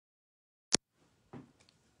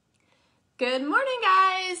Good morning,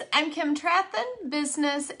 guys. I'm Kim Trathen,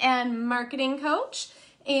 business and marketing coach,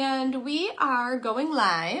 and we are going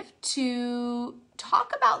live to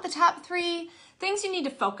talk about the top 3 things you need to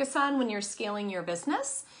focus on when you're scaling your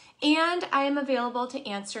business. And I am available to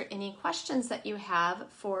answer any questions that you have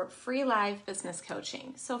for free live business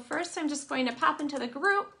coaching. So first, I'm just going to pop into the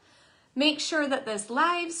group, make sure that this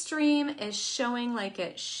live stream is showing like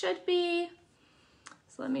it should be.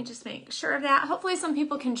 So let me just make sure of that. Hopefully some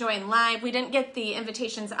people can join live. We didn't get the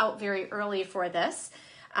invitations out very early for this.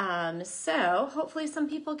 So hopefully some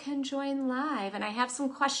people can join live. And I have some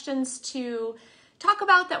questions to talk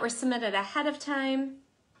about that were submitted ahead of time.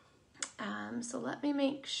 So let me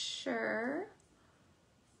make sure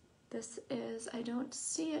this is, I don't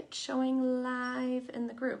see it showing live in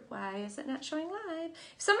the group. Why is it not showing live?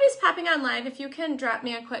 If somebody's popping on live, if you can drop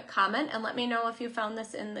me a quick comment and let me know if you found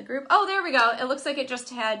this in the group. Oh, there we go. It looks like it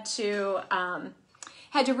just had to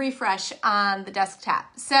refresh on the desktop.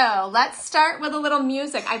 So let's start with a little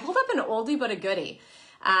music. I pulled up an oldie but a goodie.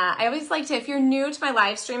 I always like to, if you're new to my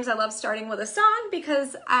live streams, I love starting with a song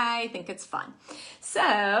because I think it's fun.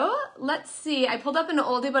 So let's see, I pulled up an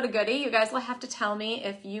oldie but a goodie. You guys will have to tell me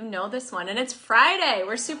if you know this one. And it's Friday.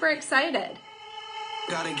 We're super excited.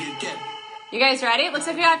 Gotta get. You guys ready? It looks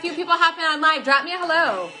like we got a few people hopping on live. Drop me a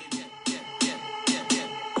hello.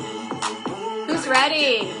 Who's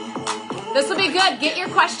ready? This will be good. Get your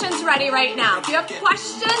questions ready right now. If you have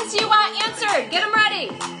questions you want answered, get them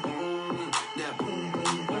ready.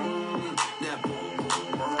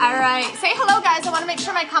 All right. Say hello, guys. I want to make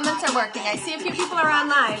sure my comments are working. I see a few people are on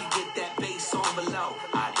live.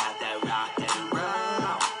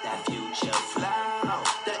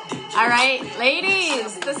 All right,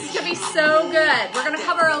 ladies, this is going to be so good. We're going to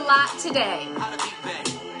cover a lot today.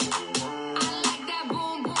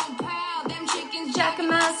 Jacking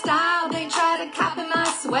my style, they try to copy my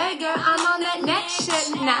swagger. I'm on that next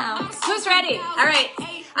shit now. Who's ready? All right.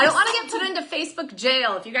 I don't want to get put into Facebook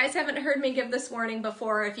jail. If you guys haven't heard me give this warning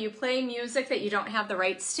before, if you play music that you don't have the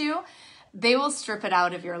rights to, they will strip it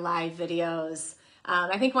out of your live videos.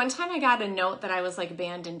 I think one time I got a note that I was like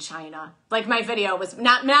banned in China. Like my video was,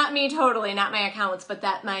 not me totally, not my accounts, but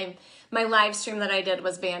that my live stream that I did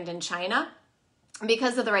was banned in China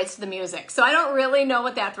because of the rights to the music. So I don't really know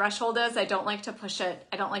what that threshold is. I don't like to push it.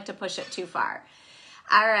 I don't like to push it too far.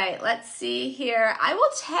 All right, let's see here. I will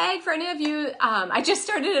tag for any of you. I just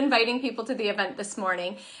started inviting people to the event this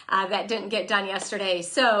morning that didn't get done yesterday.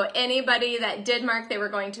 So anybody that did mark they were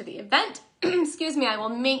going to the event, excuse me, I will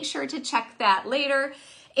make sure to check that later.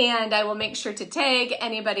 And I will make sure to tag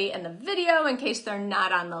anybody in the video in case they're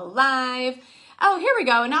not on the live. Oh, here we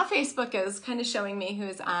go. Now Facebook is kind of showing me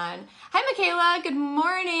who's on. Hi, Michaela. Good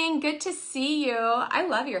morning. Good to see you. I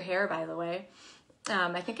love your hair, by the way.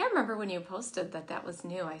 I think I remember when you posted that was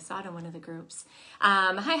new. I saw it in one of the groups.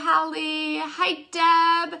 Hi, Holly. Hi,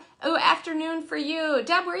 Deb. Oh, afternoon for you.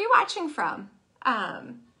 Deb, where are you watching from?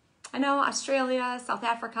 I know Australia, South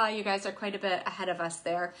Africa, you guys are quite a bit ahead of us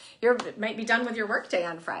there. You might be done with your workday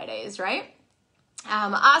on Fridays, right?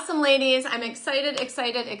 Awesome, ladies. I'm excited. Hi,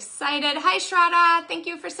 Shraddha. Thank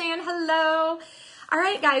you for saying hello. All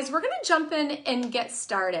right, guys, we're going to jump in and get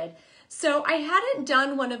started. So I hadn't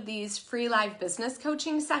done one of these free live business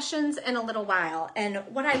coaching sessions in a little while. And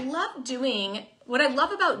what I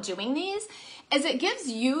love about doing these is it gives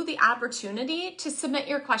you the opportunity to submit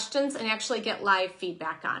your questions and actually get live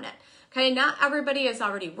feedback on it. Okay, not everybody is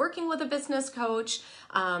already working with a business coach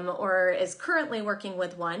or is currently working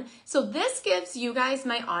with one. So this gives you guys,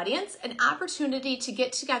 my audience, an opportunity to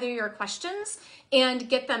get together your questions and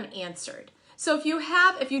get them answered. So if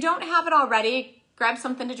you don't have it already, grab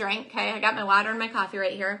something to drink, okay? I got my water and my coffee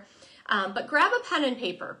right here. But grab a pen and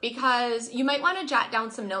paper because you might want to jot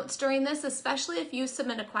down some notes during this, especially if you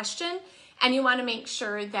submit a question and you want to make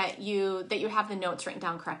sure that you have the notes written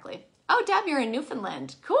down correctly. Oh, Deb, you're in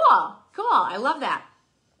Newfoundland. Cool. I love that.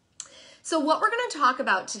 So what we're going to talk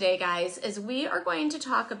about today, guys, is we are going to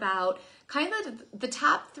talk about kind of the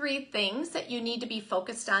top 3 things that you need to be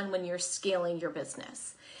focused on when you're scaling your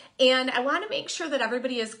business. And I want to make sure that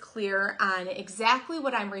everybody is clear on exactly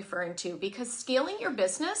what I'm referring to because scaling your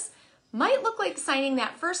business might look like signing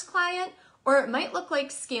that first client or it might look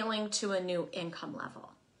like scaling to a new income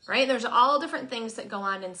level, right? There's all different things that go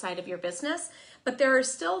on inside of your business, but there are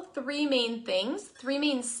still 3 main things, 3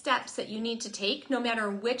 main steps that you need to take no matter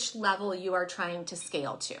which level you are trying to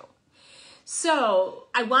scale to. So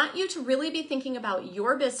I want you to really be thinking about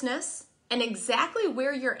your business and exactly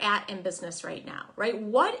where you're at in business right now, right?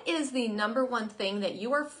 What is the number one thing that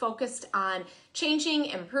you are focused on changing,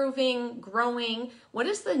 improving, growing? What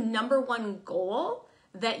is the number one goal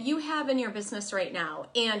that you have in your business right now.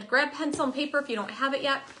 And grab pencil and paper if you don't have it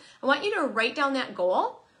yet. I want you to write down that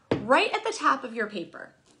goal right at the top of your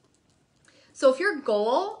paper. So if your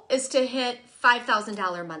goal is to hit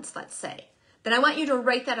 $5,000 months, let's say, then I want you to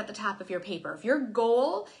write that at the top of your paper. If your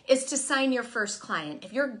goal is to sign your first client,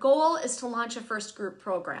 if your goal is to launch a first group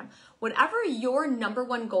program, whatever your number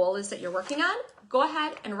one goal is that you're working on, go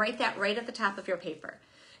ahead and write that right at the top of your paper.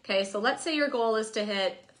 Okay, so let's say your goal is to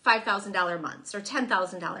hit $5,000 months or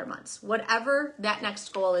 $10,000 months, whatever that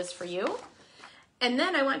next goal is for you. And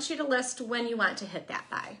then I want you to list when you want to hit that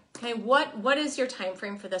by. Okay, what is your time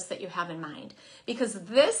frame for this that you have in mind? Because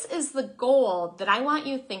this is the goal that I want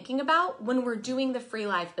you thinking about when we're doing the free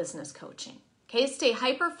live business coaching. Okay, stay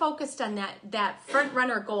hyper focused on that front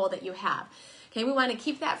runner goal that you have. Okay, we want to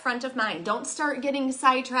keep that front of mind. Don't start getting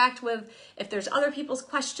sidetracked with if there's other people's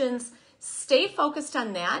questions. Stay focused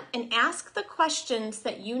on that and ask the questions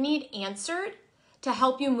that you need answered to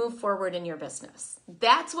help you move forward in your business.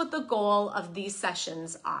 That's what the goal of these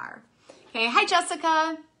sessions are. Okay, hi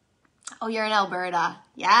Jessica. Oh, you're in Alberta.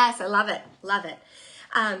 Yes, I love it, love it.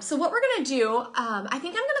 So what we're gonna do, I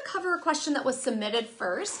think I'm gonna cover a question that was submitted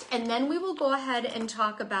first, and then we will go ahead and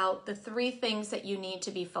talk about the 3 things that you need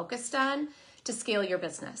to be focused on to scale your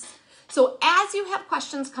business. So as you have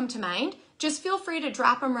questions come to mind, just feel free to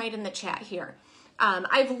drop them right in the chat here.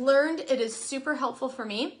 I've learned it is super helpful for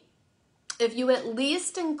me if you at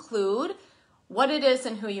least include what it is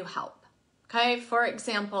and who you help. Okay, for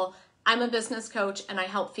example, I'm a business coach and I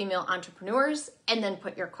help female entrepreneurs, and then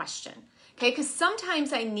put your question. Okay, because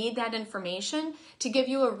sometimes I need that information to give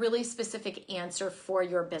you a really specific answer for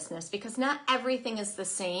your business, because not everything is the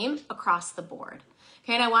same across the board.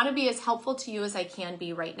 Okay, and I want to be as helpful to you as I can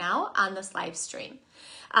be right now on this live stream.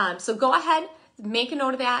 So go ahead, make a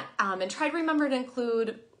note of that, and try to remember to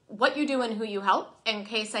include what you do and who you help in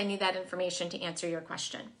case I need that information to answer your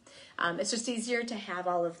question. It's just easier to have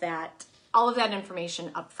all of that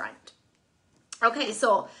information up front. Okay,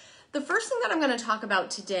 so the first thing that I'm going to talk about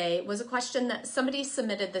today was a question that somebody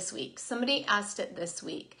submitted this week. Somebody asked it this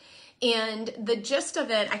week. And the gist of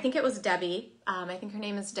it, I think it was Debbie, I think her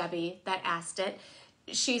name is Debbie, that asked it.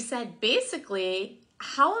 She said, basically,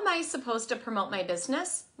 how am I supposed to promote my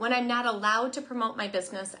business when I'm not allowed to promote my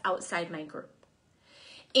business outside my group?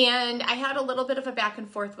 And I had a little bit of a back and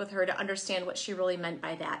forth with her to understand what she really meant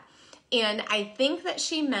by that. And I think that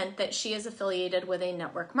she meant that she is affiliated with a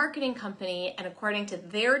network marketing company, and according to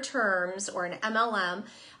their terms, or an MLM,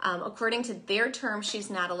 according to their terms, she's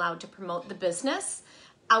not allowed to promote the business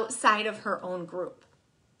outside of her own group.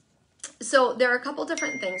 So there are a couple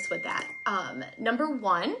different things with that. Number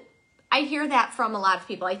one, I hear that from a lot of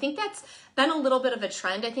people. I think that's been a little bit of a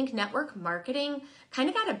trend. I think network marketing kind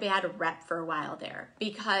of got a bad rep for a while there,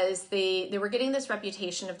 because they were getting this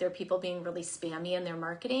reputation of their people being really spammy in their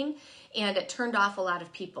marketing, and it turned off a lot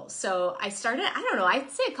of people. So I started, I don't know, I'd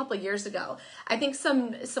say a couple of years ago, I think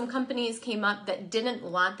some companies came up that didn't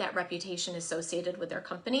want that reputation associated with their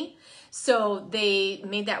company. So they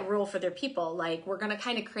made that rule for their people, like, we're going to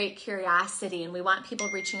kind of create curiosity, and we want people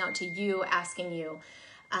reaching out to you, asking you.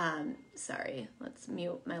 Sorry, let's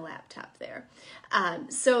mute my laptop there.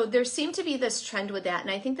 So there seemed to be this trend with that,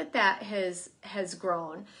 and I think that has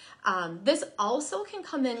grown. This also can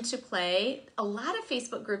come into play. A lot of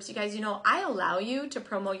Facebook groups, you guys, I allow you to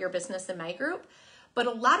promote your business in my group, but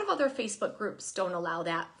a lot of other Facebook groups don't allow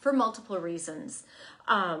that for multiple reasons.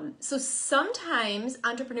 So sometimes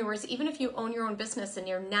entrepreneurs, even if you own your own business and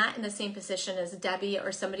you're not in the same position as Debbie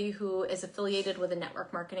or somebody who is affiliated with a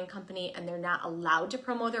network marketing company and they're not allowed to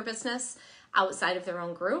promote their business outside of their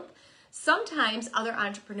own group, sometimes other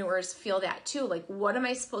entrepreneurs feel that too. Like, what am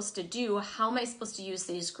I supposed to do? How am I supposed to use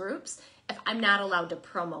these groups if I'm not allowed to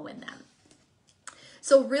promo in them?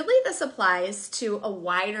 So really this applies to a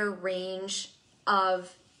wider range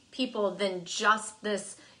of people than just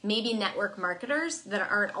this maybe network marketers that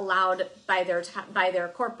aren't allowed by their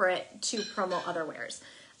corporate to promote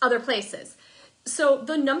other places. So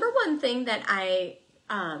the number one thing that I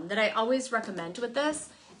always recommend with this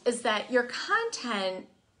is that your content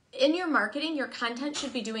in your marketing, your content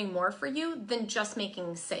should be doing more for you than just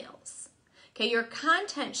making sales. Okay, your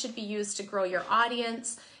content should be used to grow your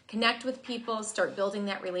audience, connect with people, start building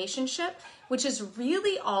that relationship, which is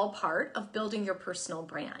really all part of building your personal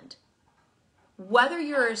brand. Whether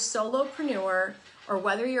you're a solopreneur or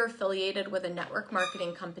whether you're affiliated with a network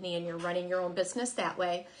marketing company and you're running your own business that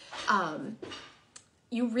way,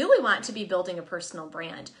 you really want to be building a personal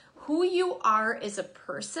brand. Who you are as a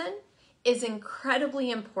person is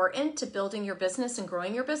incredibly important to building your business and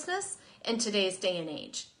growing your business in today's day and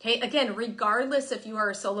age. Okay, again, regardless if you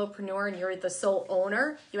are a solopreneur and you're the sole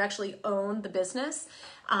owner, you actually own the business,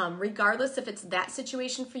 regardless if it's that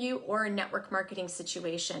situation for you or a network marketing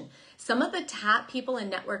situation. Some of the top people in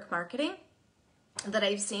network marketing that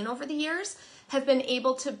I've seen over the years have been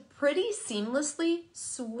able to pretty seamlessly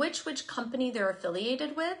switch which company they're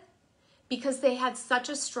affiliated with because they had such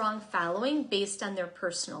a strong following based on their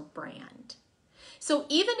personal brand. So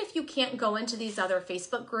even if you can't go into these other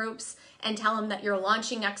Facebook groups and tell them that you're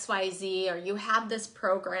launching XYZ or you have this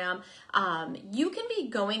program, you can be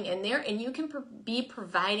going in there and you can be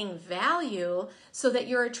providing value so that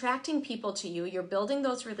you're attracting people to you, you're building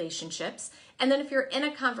those relationships, and then if you're in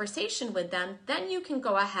a conversation with them, then you can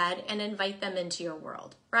go ahead and invite them into your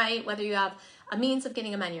world, right? Whether you have a means of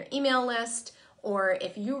getting them on your email list, or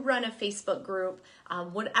if you run a Facebook group,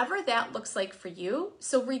 whatever that looks like for you.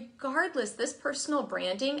 So regardless, this personal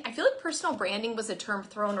branding, I feel like personal branding was a term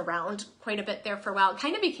thrown around quite a bit there for a while. It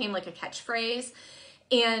kind of became like a catchphrase.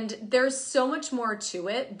 And there's so much more to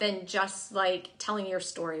it than just like telling your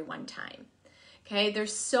story one time. Okay,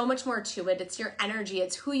 there's so much more to it. It's your energy.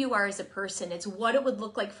 It's who you are as a person. It's what it would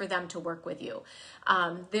look like for them to work with you.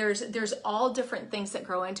 There's all different things that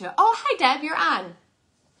grow into it. Oh, hi, Deb, you're on.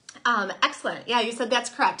 Excellent. Yeah, you said that's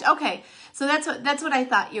correct. Okay, so that's what I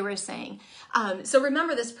thought you were saying. So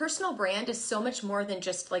remember, this personal brand is so much more than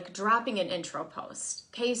just like dropping an intro post.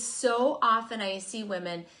 Okay, so often I see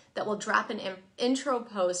women that will drop an intro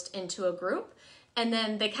post into a group, and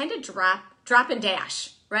then they kind of drop and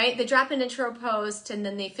dash, right? They drop an intro post, and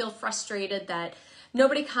then they feel frustrated that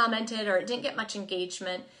nobody commented or it didn't get much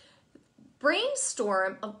engagement.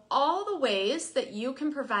 Brainstorm of all the ways that you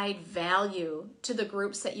can provide value to the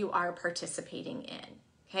groups that you are participating in.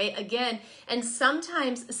 Okay, again, and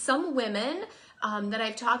sometimes some women that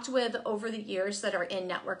I've talked with over the years that are in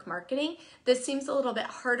network marketing, this seems a little bit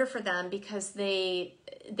harder for them because they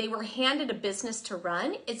were handed a business to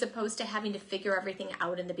run as opposed to having to figure everything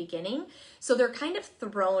out in the beginning. So they're kind of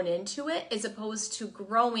thrown into it as opposed to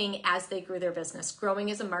growing as they grew their business, growing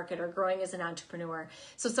as a marketer, growing as an entrepreneur.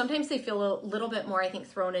 So sometimes they feel a little bit more, I think,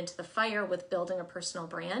 thrown into the fire with building a personal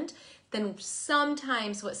brand than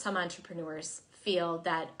sometimes what some entrepreneurs feel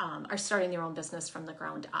that are starting their own business from the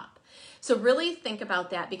ground up. So really think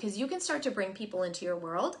about that because you can start to bring people into your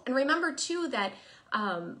world. And remember too that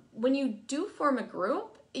when you do form a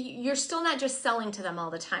group, you're still not just selling to them all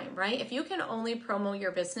the time, right? If you can only promo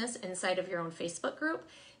your business inside of your own Facebook group,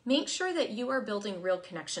 make sure that you are building real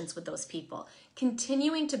connections with those people.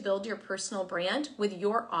 Continuing to build your personal brand with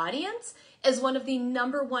your audience is one of the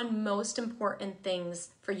 #1 most important things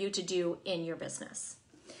for you to do in your business.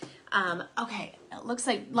 Okay, it looks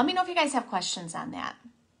like, let me know if you guys have questions on that.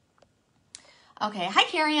 Okay, hi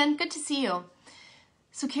Carrion, good to see you.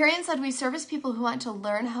 So Carrion said, we service people who want to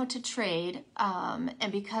learn how to trade,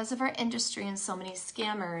 and because of our industry and so many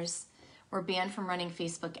scammers, we're banned from running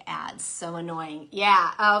Facebook ads. So annoying.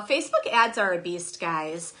 Yeah, Facebook ads are a beast,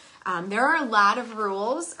 guys. There are a lot of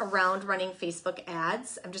rules around running Facebook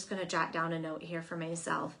ads. I'm just gonna jot down a note here for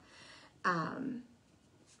myself.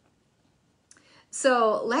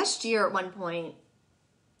 So last year at one point,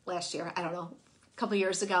 I don't know, a couple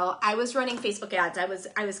years ago, I was running Facebook ads.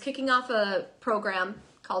 I was kicking off a program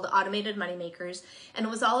called Automated Moneymakers, and it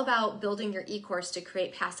was all about building your e-course to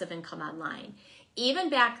create passive income online. Even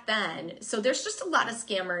back then, so there's just a lot of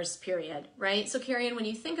scammers, period, right? So Carrion, when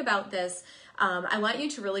you think about this, I want you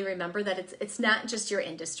to really remember that it's not just your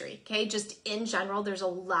industry, okay? Just in general, there's a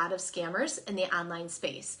lot of scammers in the online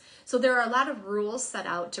space. So there are a lot of rules set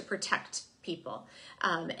out to protect people.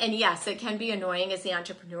 And yes, it can be annoying as the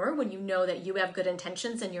entrepreneur when you know that you have good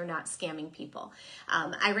intentions and you're not scamming people.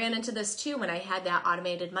 I ran into this too when I had that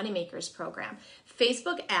Automated Moneymakers program.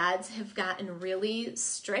 Facebook ads have gotten really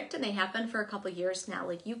strict, and they have been for a couple years now.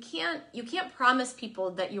 Like you can't promise people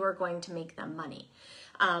that you are going to make them money.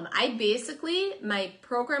 My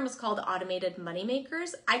program was called Automated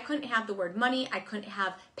Moneymakers. I couldn't have the word money. I couldn't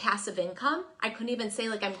have passive income. I couldn't even say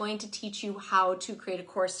like, I'm going to teach you how to create a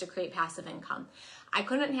course to create passive income. I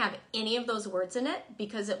couldn't have any of those words in it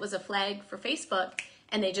because it was a flag for Facebook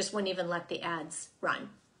and they just wouldn't even let the ads run.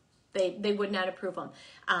 They would not approve them.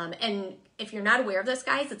 And if you're not aware of this,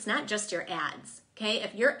 guys, it's not just your ads, okay?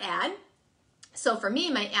 If your ad, so for me,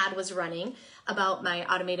 my ad was running about my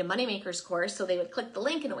Automated Moneymakers course, so they would click the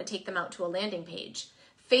link and it would take them out to a landing page.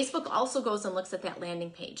 Facebook also goes and looks at that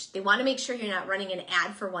landing page. They want to make sure you're not running an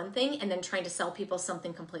ad for one thing and then trying to sell people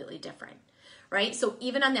something completely different, right? So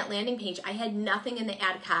even on that landing page, I had nothing in the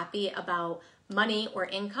ad copy about money or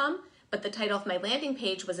income, but the title of my landing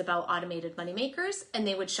page was about automated moneymakers, and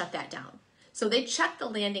they would shut that down. So they checked the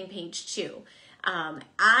landing page too.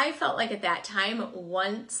 I felt like at that time,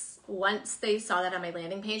 once they saw that on my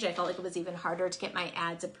landing page, I felt like it was even harder to get my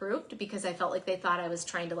ads approved because I felt like they thought I was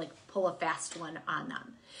trying to like pull a fast one on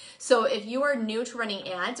them. So if you are new to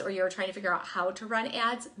running ads or you're trying to figure out how to run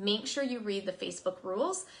ads, make sure you read the Facebook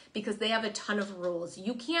rules because they have a ton of rules.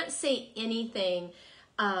 You can't say anything.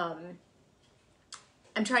 I'm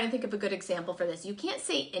trying to think of a good example for this. You can't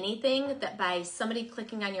say anything that by somebody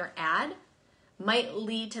clicking on your ad might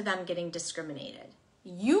lead to them getting discriminated.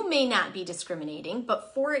 You may not be discriminating,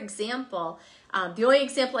 but for example, the only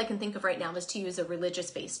example I can think of right now is to use a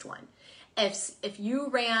religious-based one. If you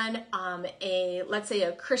ran let's say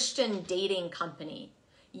a Christian dating company,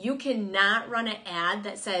 you cannot run an ad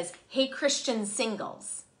that says, "Hey, Christian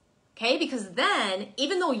singles," okay? Because then,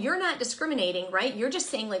 even though you're not discriminating, right? You're just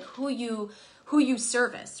saying like who you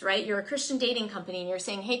service, right? You're a Christian dating company and you're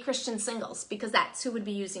saying, "Hey, Christian singles," because that's who would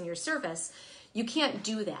be using your service. You can't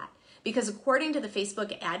do that because according to the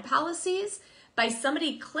Facebook ad policies, by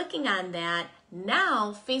somebody clicking on that,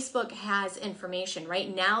 now Facebook has information,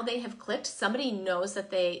 right? Now they have clicked, somebody knows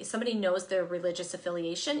their religious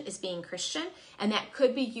affiliation is being Christian, and that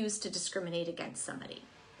could be used to discriminate against somebody.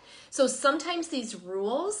 So sometimes these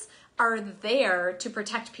rules are there to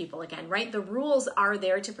protect people again, right? The rules are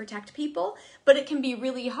there to protect people, but it can be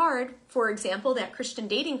really hard, for example, that Christian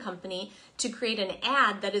dating company to create an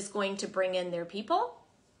ad that is going to bring in their people,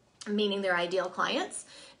 meaning their ideal clients,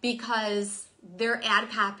 because their ad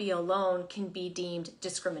copy alone can be deemed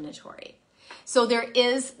discriminatory. So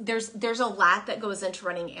there's a lot that goes into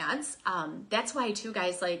running ads. That's why too,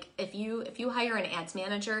 guys, like if you hire an ads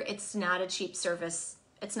manager, it's not a cheap service.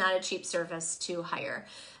 It's not a cheap service to hire.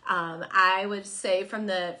 I would say from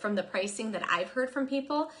the pricing that I've heard from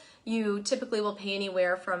people, you typically will pay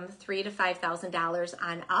anywhere from $3,000 to $5,000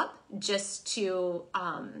 on up just to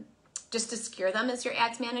secure them as your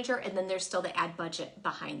ads manager, and then there's still the ad budget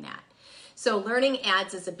behind that. So learning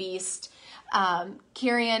ads is a beast.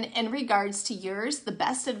 Kieran, in regards to yours, the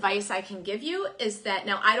best advice I can give you is that,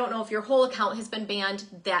 now I don't know if your whole account has been banned,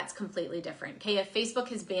 that's completely different. Okay, if Facebook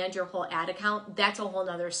has banned your whole ad account, that's a whole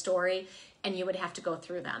nother story and you would have to go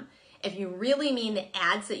through them. If you really mean the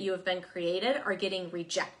ads that you have been created are getting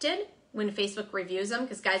rejected when Facebook reviews them,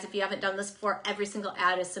 because guys, if you haven't done this before, every single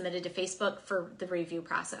ad is submitted to Facebook for the review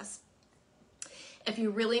process. If you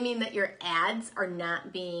really mean that your ads are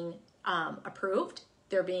not being approved,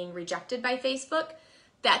 they're being rejected by Facebook,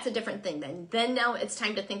 that's a different thing. Then now it's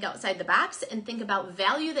time to think outside the box and think about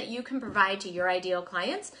value that you can provide to your ideal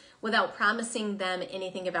clients without promising them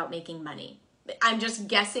anything about making money. I'm just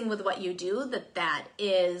guessing with what you do that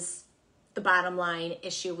is the bottom line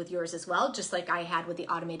issue with yours as well, just like I had with the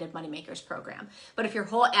Automated Moneymakers program. But if your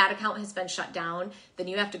whole ad account has been shut down, then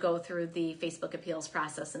you have to go through the Facebook appeals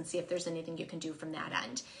process and see if there's anything you can do from that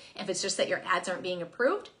end. If it's just that your ads aren't being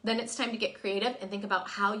approved, then it's time to get creative and think about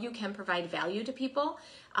how you can provide value to people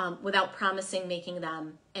without promising making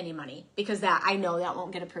them any money, because that, I know that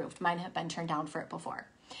won't get approved. Mine have been turned down for it before.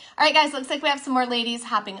 All right, guys, looks like we have some more ladies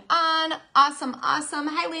hopping on. Awesome.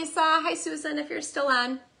 Hi, Lisa. Hi, Susan, if you're still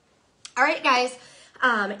on. All right, guys,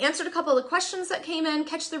 answered a couple of questions that came in.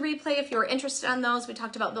 Catch the replay if you're interested on those. We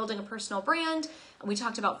talked about building a personal brand, and we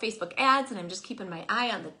talked about Facebook ads, and I'm just keeping my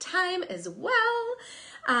eye on the time as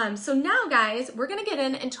well. So now, guys, we're going to get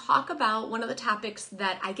in and talk about one of the topics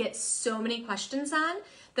that I get so many questions on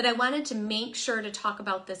that I wanted to make sure to talk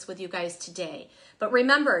about this with you guys today. But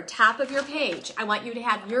remember, top of your page, I want you to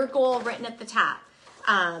have your goal written at the top.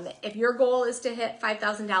 If your goal is to hit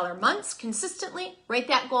 $5,000 months consistently, write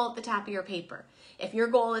that goal at the top of your paper. If your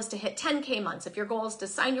goal is to hit 10K months, if your goal is to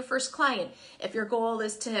sign your first client, if your goal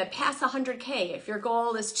is to pass 100K, if your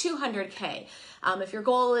goal is 200K, if your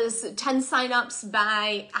goal is 10 signups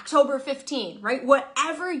by October 15, right?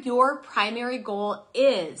 Whatever your primary goal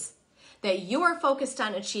is that you are focused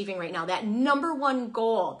on achieving right now, that number one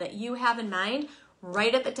goal that you have in mind,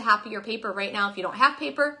 right at the top of your paper right now. If you don't have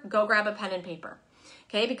paper, go grab a pen and paper.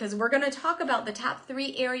 Okay, because we're going to talk about the top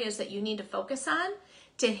 3 areas that you need to focus on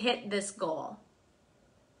to hit this goal.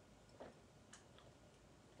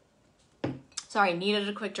 Sorry, needed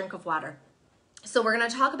a quick drink of water. So we're going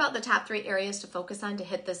to talk about the top 3 areas to focus on to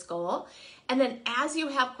hit this goal. And then as you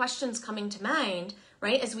have questions coming to mind,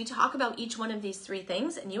 right, as we talk about each one of these 3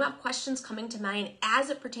 things, and you have questions coming to mind as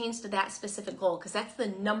it pertains to that specific goal, because that's the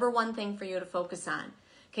number one thing for you to focus on.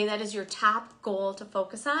 Okay, that is your top goal to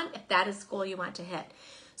focus on if that is the goal you want to hit.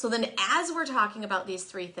 So then as we're talking about these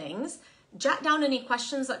 3 things, jot down any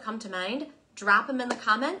questions that come to mind, drop them in the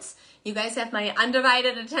comments. You guys have my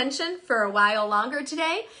undivided attention for a while longer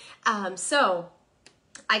today. So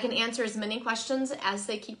I can answer as many questions as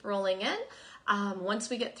they keep rolling in. Once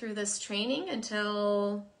we get through this training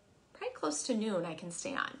until probably close to noon, I can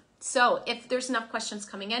stay on. So if there's enough questions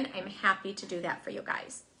coming in, I'm happy to do that for you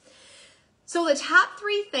guys. So the top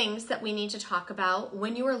 3 things that we need to talk about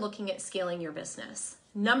when you are looking at scaling your business.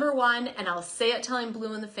 Number 1, and I'll say it till I'm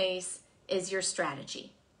blue in the face, is your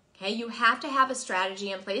strategy. Okay, you have to have a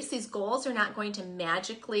strategy in place. These goals are not going to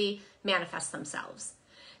magically manifest themselves.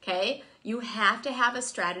 Okay, you have to have a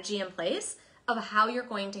strategy in place of how you're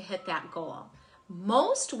going to hit that goal.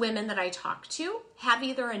 Most women that I talk to have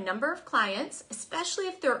either a number of clients, especially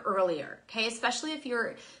if they're earlier, okay, especially if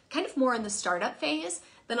you're kind of more in the startup phase,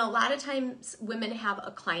 then a lot of times women have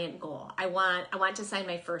a client goal. I want to sign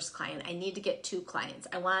my first client. I need to get 2 clients.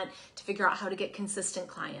 I want to figure out how to get consistent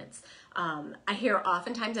clients. I hear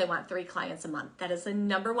oftentimes I want 3 clients a month. That is the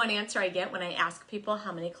number 1 answer I get when I ask people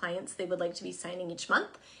how many clients they would like to be signing each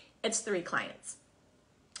month. It's 3 clients.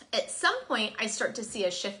 At some point, I start to see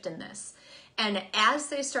a shift in this. And as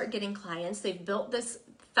they start getting clients, they've built this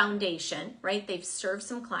foundation, right? They've served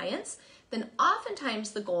some clients. Then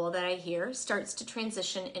oftentimes the goal that I hear starts to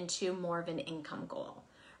transition into more of an income goal,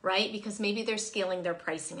 right? Because maybe they're scaling their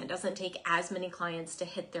pricing. It doesn't take as many clients to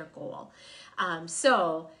hit their goal.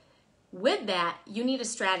 So with that, you need a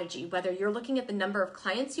strategy, whether you're looking at the number of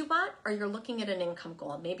clients you want or you're looking at an income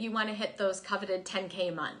goal. Maybe you want to hit those coveted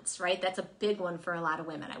 10K months, right? That's a big one for a lot of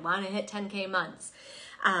women. I want to hit 10K months.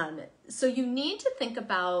 So you need to think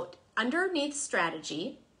about underneath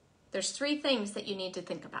strategy. There's 3 things that you need to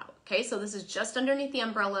think about. Okay, so this is just underneath the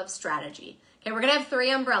umbrella of strategy. Okay, we're going to have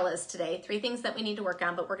 3 umbrellas today, 3 things that we need to work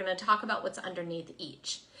on, but we're going to talk about what's underneath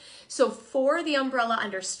each. So for the umbrella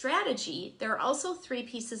under strategy, there are also 3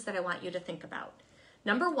 pieces that I want you to think about.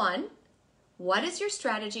 Number 1, what is your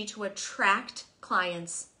strategy to attract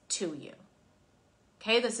clients to you?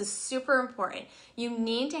 Okay, this is super important. You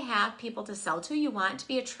need to have people to sell to. You want to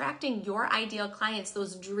be attracting your ideal clients,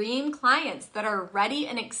 those dream clients that are ready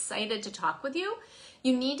and excited to talk with you.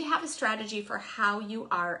 You need to have a strategy for how you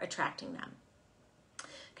are attracting them.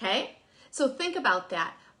 Okay, so think about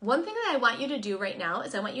that. One thing that I want you to do right now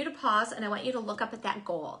is I want you to pause and I want you to look up at that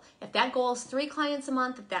goal. If that goal is 3 clients a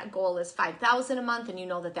month, if that goal is 5,000 a month, and you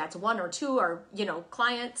know that that's 1 or 2 or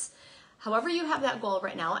clients, however you have that goal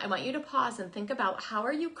right now, I want you to pause and think about how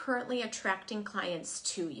are you currently attracting clients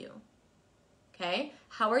to you, okay?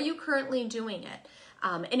 How are you currently doing it?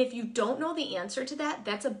 And if you don't know the answer to that,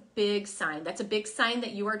 that's a big sign. That's a big sign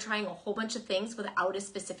that you are trying a whole bunch of things without a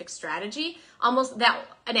specific strategy. Almost that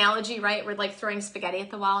analogy, right? We're like throwing spaghetti at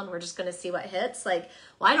the wall and we're just going to see what hits. Like,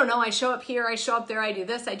 well, I don't know. I show up here, I show up there, I do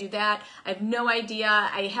this, I do that. I have no idea.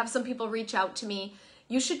 I have some people reach out to me.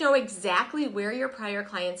 You should know exactly where your prior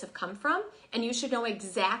clients have come from, and you should know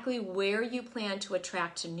exactly where you plan to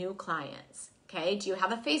attract new clients. Okay, do you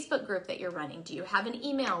have a Facebook group that you're running? Do you have an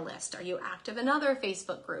email list? Are you active in other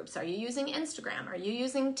Facebook groups? Are you using Instagram? Are you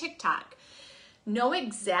using TikTok? Know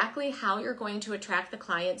exactly how you're going to attract the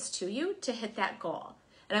clients to you to hit that goal.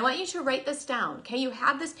 And I want you to write this down. Okay, you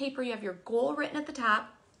have this paper, you have your goal written at the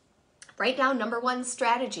top. Write down number 1,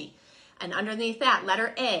 strategy. And underneath that,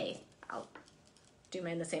 letter A. I'll do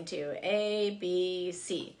mine the same too. A, B,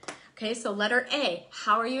 C. Okay, so letter A,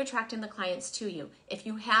 how are you attracting the clients to you? If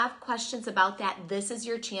you have questions about that, this is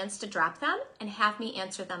your chance to drop them and have me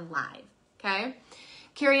answer them live, okay?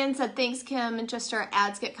 Carrie Ann said, thanks, Kim. Just our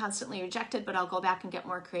ads get constantly rejected, but I'll go back and get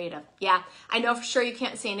more creative. Yeah, I know for sure you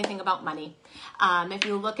can't say anything about money. If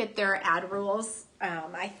you look at their ad rules,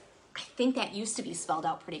 I think that used to be spelled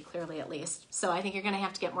out pretty clearly at least. So I think you're going to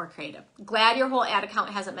have to get more creative. Glad your whole ad account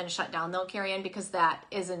hasn't been shut down though, Carrie Ann, because that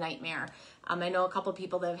is a nightmare. I know a couple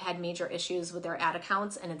people that have had major issues with their ad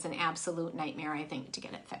accounts, and it's an absolute nightmare, I think, to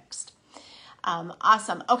get it fixed.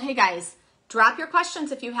 Awesome. Okay, guys, drop your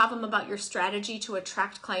questions if you have them about your strategy to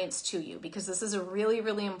attract clients to you, because this is a really,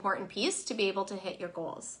 really important piece to be able to hit your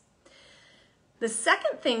goals. The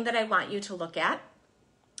second thing that I want you to look at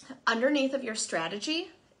underneath of your strategy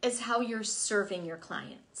is how you're serving your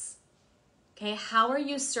clients. Okay, how are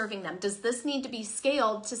you serving them? Does this need to be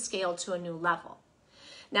scaled to scale to a new level?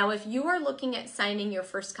 Now, if you are looking at signing your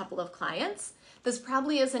first couple of clients, this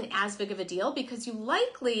probably isn't as big of a deal because you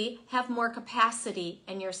likely have more capacity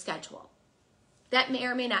in your schedule. That may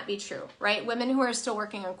or may not be true, right? Women who are still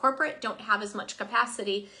working in corporate don't have as much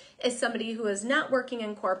capacity as somebody who is not working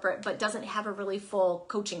in corporate but doesn't have a really full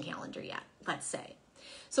coaching calendar yet, let's say.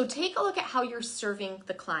 So take a look at how you're serving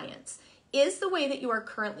the clients. Is the way that you are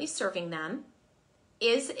currently serving them,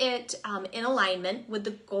 is it in alignment with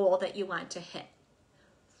the goal that you want to hit?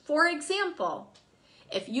 For example,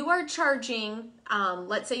 if you are charging,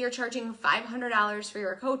 let's say you're charging $500 for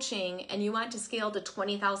your coaching and you want to scale to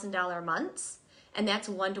 $20,000 months, and that's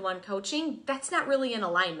one-to-one coaching, that's not really in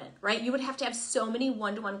alignment, right? You would have to have so many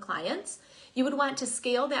one-to-one clients. You would want to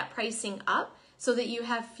scale that pricing up so that you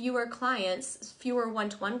have fewer clients, fewer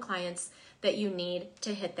one-to-one clients that you need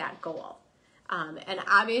to hit that goal. And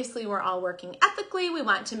obviously we're all working ethically. We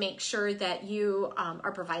want to make sure that you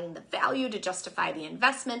are providing the value to justify the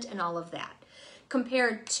investment and all of that.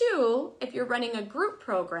 Compared to if you're running a group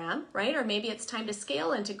program, right? Or maybe it's time to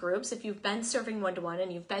scale into groups. If you've been serving one-to-one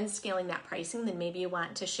and you've been scaling that pricing, then maybe you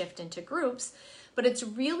want to shift into groups. But it's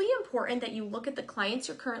really important that you look at the clients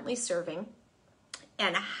you're currently serving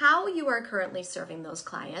and how you are currently serving those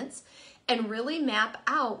clients and really map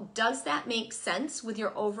out, does that make sense with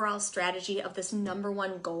your overall strategy of this number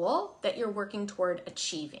one goal that you're working toward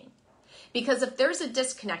achieving? Because if there's a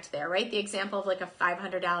disconnect there, right? The example of like a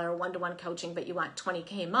 $500 one-to-one coaching, but you want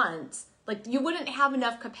 20K months, like you wouldn't have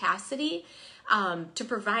enough capacity to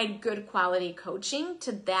provide good quality coaching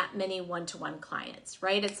to that many one-to-one clients,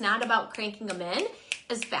 right? It's not about cranking them in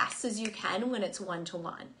as fast as you can when it's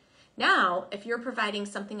one-to-one. Now, if you're providing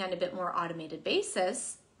something on a bit more automated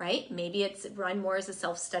basis, right? Maybe it's run more as a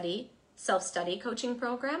self-study coaching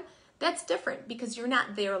program. That's different because you're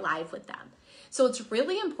not there live with them. So it's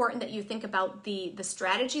really important that you think about the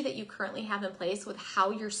strategy that you currently have in place with how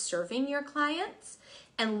you're serving your clients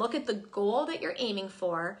and look at the goal that you're aiming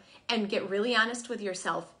for and get really honest with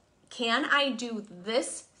yourself. Can I do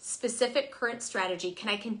this specific current strategy? Can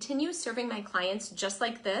I continue serving my clients just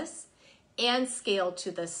like this and scale to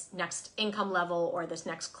this next income level or this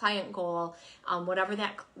next client goal, whatever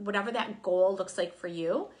that goal looks like for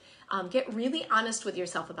you? Get really honest with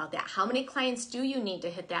yourself about that. How many clients do you need to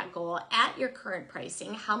hit that goal at your current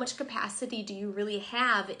pricing? How much capacity do you really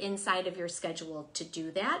have inside of your schedule to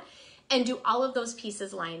do that? And do all of those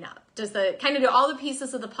pieces line up? Do all the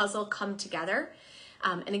pieces of the puzzle come together?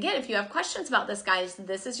 And again, if you have questions about this, guys,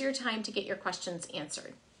 this is your time to get your questions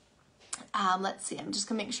answered. Let's see, I'm just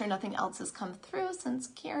gonna make sure nothing else has come through since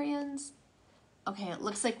Carrie's. Okay, it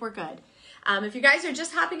looks like we're good. If you guys are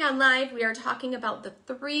just hopping on live, we are talking about the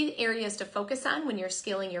 3 areas to focus on when you're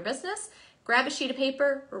scaling your business. Grab a sheet of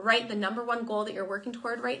paper, write the number one goal that you're working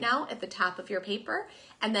toward right now at the top of your paper.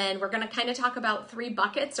 And then we're gonna kind of talk about 3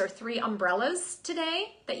 buckets or 3 umbrellas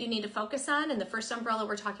today that you need to focus on. And the first umbrella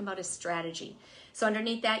we're talking about is strategy. So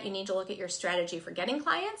underneath that, you need to look at your strategy for getting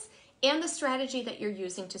clients and the strategy that you're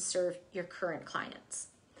using to serve your current clients.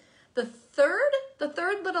 The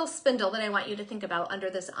third little spindle that I want you to think about under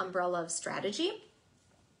this umbrella of strategy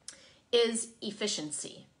is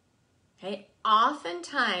efficiency. Okay?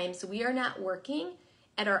 Oftentimes we are not working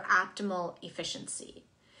at our optimal efficiency.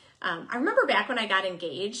 I remember back when I got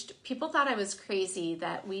engaged, people thought I was crazy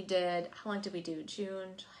that we did, how long did we do? June,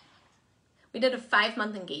 we did a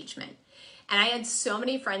 5-month engagement. And I had so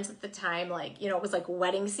many friends at the time, like, it was like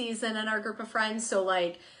wedding season in our group of friends. So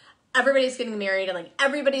like everybody's getting married and like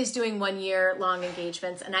everybody's doing 1-year long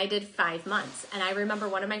engagements. And I did 5 months. And I remember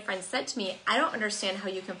one of my friends said to me, I don't understand how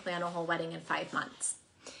you can plan a whole wedding in 5 months.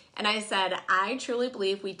 And I said, I truly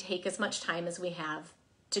believe we take as much time as we have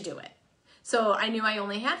to do it. So I knew I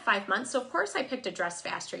only had 5 months. So of course I picked a dress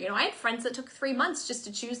faster. I had friends that took 3 months just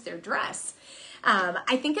to choose their dress.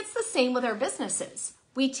 I think it's the same with our businesses.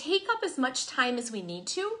 We take up as much time as we need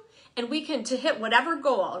to, and we can, to hit whatever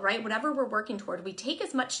goal, right? Whatever we're working toward, we take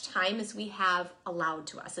as much time as we have allowed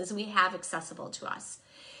to us, as we have accessible to us.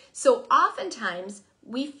 So oftentimes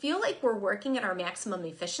we feel like we're working at our maximum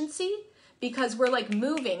efficiency because we're like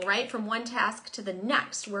moving, right, from one task to the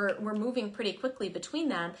next. We're moving pretty quickly between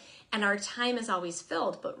them, and our time is always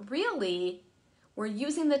filled. But really, we're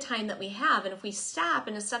using the time that we have, and if we stop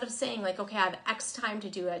and instead of saying like, okay, I have X time to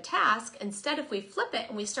do a task, instead if we flip it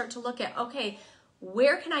and we start to look at, okay,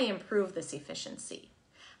 where can I improve this efficiency?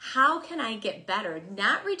 How can I get better?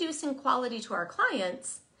 Not reducing quality to our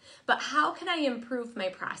clients, but how can I improve my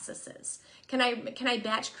processes? Can I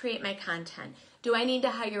batch create my content? Do I need to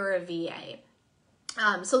hire a VA?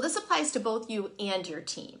 So this applies to both you and your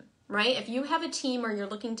team. Right? If you have a team or you're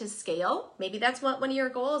looking to scale, maybe that's what one of your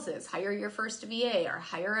goals is, hire your first VA or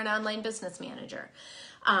hire an online business manager.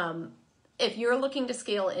 If you're looking to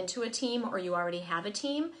scale into a team or you already have a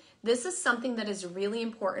team, this is something that is really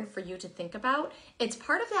important for you to think about. It's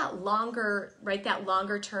part of that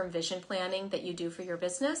longer term vision planning that you do for your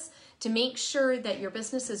business to make sure that your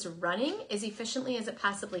business is running as efficiently as it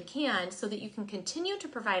possibly can so that you can continue to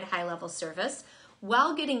provide high level service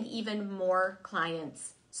while getting even more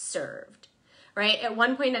clients served, right? At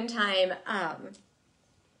one point in time,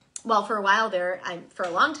 well, for a while there, for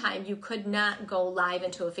a long time, you could not go live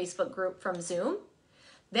into a Facebook group from Zoom.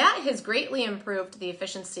 That has greatly improved the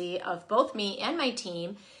efficiency of both me and my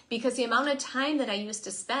team, because the amount of time that I used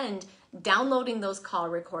to spend downloading those call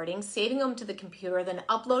recordings, saving them to the computer, then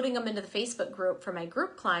uploading them into the Facebook group for my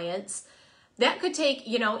group clients, that could take,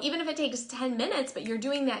 even if it takes 10 minutes, but you're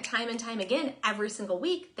doing that time and time again every single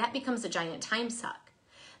week, that becomes a giant time suck.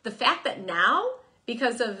 The fact that now,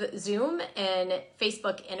 because of Zoom and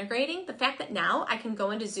Facebook integrating, the fact that now I can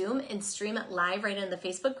go into Zoom and stream it live right in the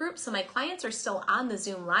Facebook group, so my clients are still on the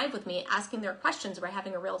Zoom live with me asking their questions. We're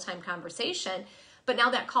having a real-time conversation, but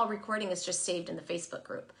now that call recording is just saved in the Facebook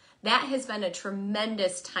group. That has been a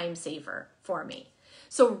tremendous time saver for me.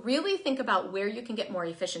 So really think about where you can get more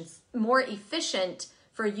efficient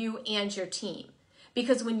for you and your team.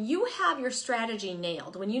 Because when you have your strategy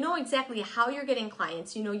nailed, when you know exactly how you're getting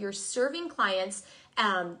clients, you're serving clients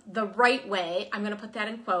the right way, I'm going to put that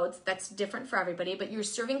in quotes, that's different for everybody, but you're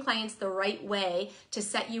serving clients the right way to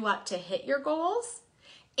set you up to hit your goals,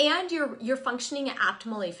 and you're functioning at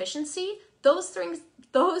optimal efficiency, those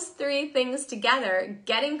three things together,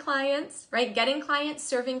 getting clients,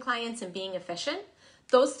 serving clients, and being efficient,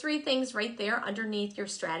 those three things right there underneath your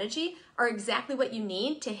strategy are exactly what you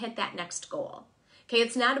need to hit that next goal. Okay,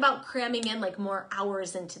 it's not about cramming in like more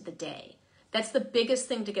hours into the day. That's the biggest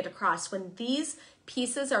thing to get across. When these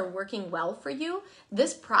pieces are working well for you,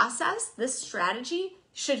 this process, this strategy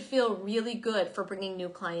should feel really good for bringing new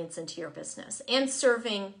clients into your business and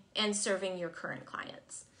serving your current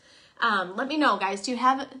clients. Let me know, guys.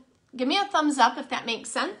 Give me a thumbs up if that makes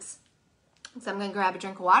sense. So I'm going to grab a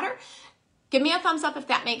drink of water. Give me a thumbs up if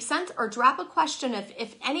that makes sense, or drop a question.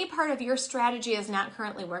 If any part of your strategy is not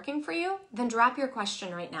currently working for you, then drop your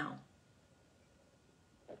question right now.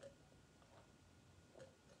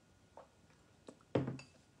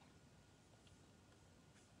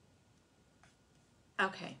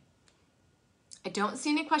 Okay. I don't see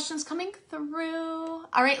any questions coming through.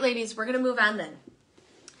 All right, ladies, we're going to move on then.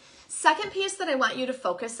 Second piece that I want you to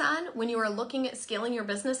focus on when you are looking at scaling your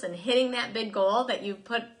business and hitting that big goal that you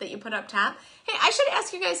put up top. Hey, I should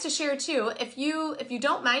ask you guys to share too. If you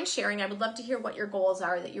don't mind sharing, I would love to hear what your goals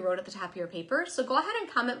are that you wrote at the top of your paper. So go ahead and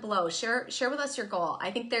comment below. Share with us your goal. I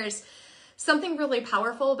think there's something really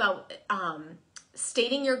powerful about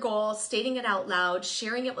stating your goal, stating it out loud,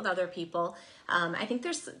 sharing it with other people. I think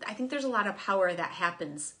there's a lot of power that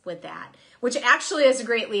happens with that, which actually is a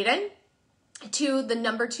great lead-in to the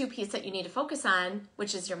number 2 piece that you need to focus on,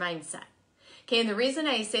 which is your mindset. Okay, and the reason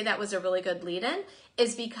I say that was a really good lead-in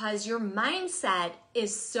is because your mindset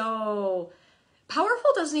is so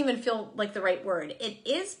powerful. Doesn't even feel like the right word. It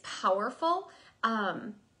is powerful.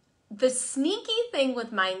 The sneaky thing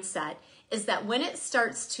with mindset is that when it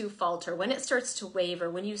starts to falter, when it starts to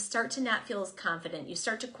waver, when you start to not feel as confident, you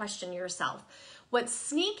start to question yourself. What's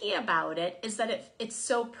sneaky about it is that it's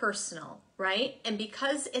so personal, right? And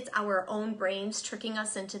because it's our own brains tricking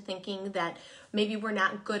us into thinking that maybe we're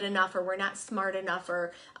not good enough, or we're not smart enough,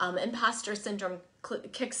 or imposter syndrome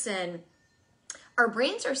kicks in, our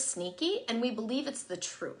brains are sneaky and we believe it's the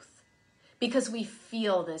truth because we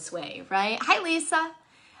feel this way, right? Hi, Lisa.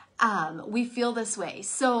 We feel this way.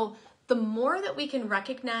 So the more that we can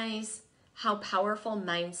recognize how powerful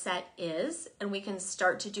mindset is, and we can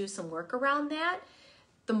start to do some work around that,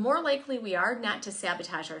 the more likely we are not to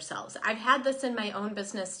sabotage ourselves. I've had this in my own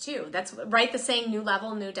business too. That's right, the saying, new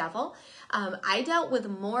level, new devil. I dealt with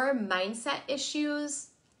more mindset issues.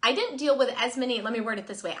 I didn't deal with as many, let me word it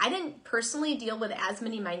this way. I didn't personally deal with as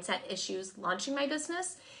many mindset issues launching my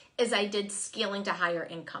business as I did scaling to higher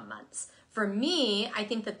income months. For me, I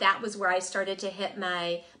think that was where I started to hit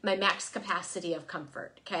my max capacity of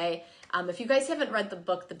comfort, okay? If you guys haven't read the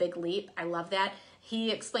book, The Big Leap, I love that. He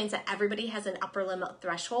explains that everybody has an upper limit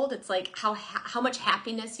threshold. It's like how much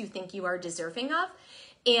happiness you think you are deserving of.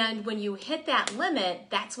 And when you hit that limit,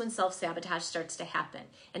 that's when self-sabotage starts to happen.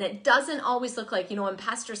 And it doesn't always look like,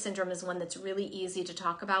 imposter syndrome is one that's really easy to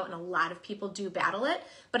talk about, and a lot of people do battle it,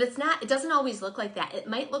 but it doesn't always look like that. It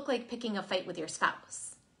might look like picking a fight with your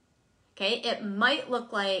spouse. Okay, it might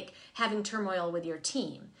look like having turmoil with your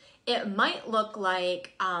team. It might look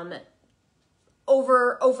like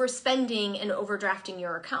overspending and overdrafting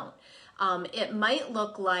your account. It might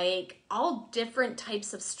look like all different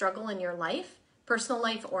types of struggle in your life, personal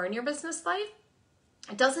life or in your business life.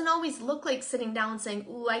 It doesn't always look like sitting down and saying,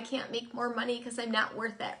 ooh, I can't make more money because I'm not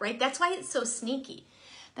worth it, right? That's why it's so sneaky.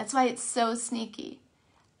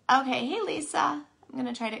 Okay, hey Lisa. I'm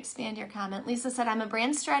going to try to expand your comment. Lisa said, I'm a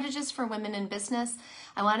brand strategist for women in business.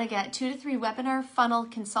 I want to get 2 to 3 webinar funnel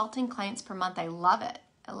consulting clients per month. I love it.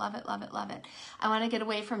 I love it, love it, love it. I want to get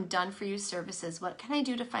away from done for you services. What can I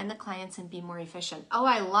do to find the clients and be more efficient? Oh,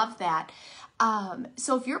 I love that.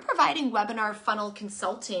 So if you're providing webinar funnel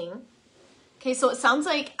consulting, okay, so it sounds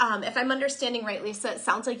like, if I'm understanding right, Lisa, it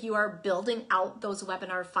sounds like you are building out those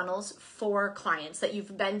webinar funnels for clients, that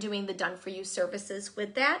you've been doing the done for you services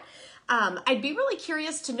with that. I'd be really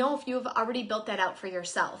curious to know if you have already built that out for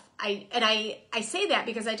yourself. I say that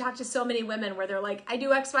because I talk to so many women where they're like, I do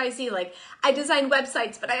XYZ, like I design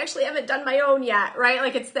websites, but I actually haven't done my own yet, right?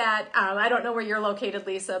 Like it's that, I don't know where you're located,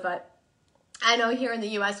 Lisa, but I know here in the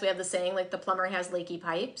US we have the saying, like the plumber has leaky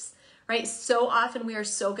pipes, right? So often we are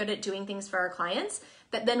so good at doing things for our clients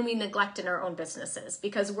that then we neglect in our own businesses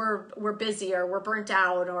because we're busy or we're burnt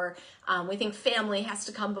out, or we think family has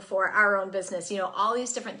to come before our own business, you know, all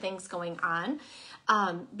these different things going on.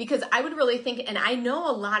 Because I would really think, and I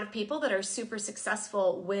know a lot of people that are super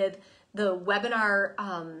successful with the webinar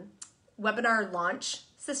launch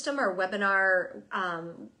system or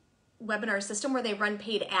webinar system where they run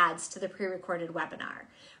paid ads to the pre-recorded webinar,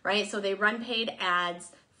 right? So they run paid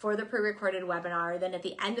ads for the pre-recorded webinar. Then at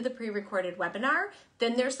the end of the pre-recorded webinar,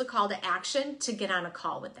 then there's the call to action to get on a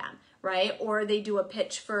call with them, right? Or they do a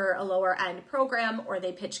pitch for a lower end program, or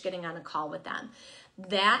they pitch getting on a call with them.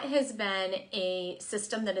 That has been a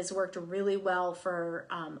system that has worked really well for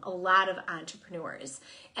a lot of entrepreneurs.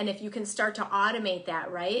 And if you can start to automate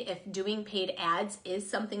that, right? If doing paid ads is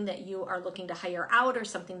something that you are looking to hire out or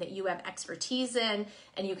something that you have expertise in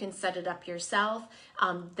and you can set it up yourself,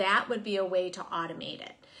 that would be a way to automate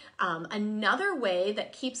it. Another way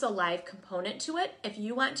that keeps a live component to it, if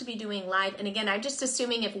you want to be doing live, and again, I'm just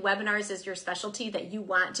assuming if webinars is your specialty that you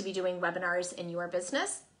want to be doing webinars in your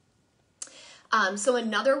business. So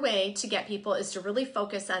another way to get people is to really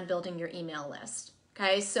focus on building your email list.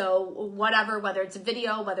 Okay, so whether it's a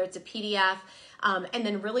video, whether it's a PDF, and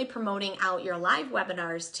then really promoting out your live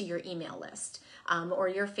webinars to your email list or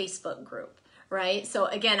your Facebook group. Right? So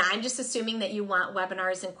again, I'm just assuming that you want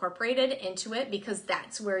webinars incorporated into it because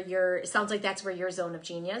that's where it sounds like that's where your zone of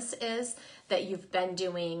genius is, that you've been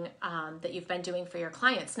doing for your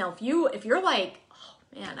clients. Now, if you're like, oh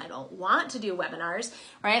man, I don't want to do webinars,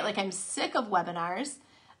 right? Like I'm sick of webinars.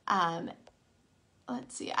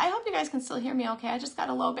 Let's see. I hope you guys can still hear me okay. I just got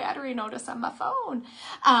a low battery notice on my phone.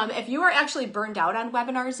 If you are actually burned out on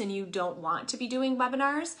webinars and you don't want to be doing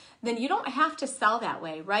webinars, then you don't have to sell that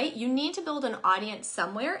way, right? You need to build an audience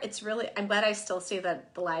somewhere. I'm glad I still see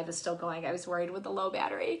that the live is still going. I was worried with the low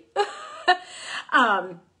battery.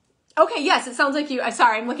 Okay, yes, it sounds like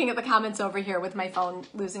sorry, I'm looking at the comments over here with my phone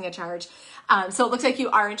losing a charge. So it looks like you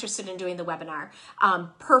are interested in doing the webinar.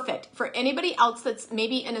 Perfect. For anybody else that's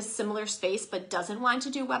maybe in a similar space but doesn't want to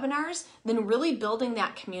do webinars, then really building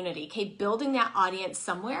that community, okay, building that audience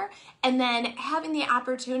somewhere, and then having the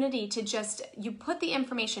opportunity to you put the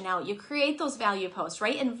information out, you create those value posts,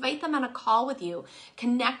 right? Invite them on a call with you,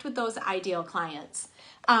 connect with those ideal clients.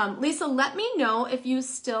 Lisa, let me know if you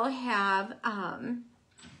still have...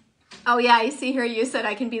 Oh yeah, I see here you said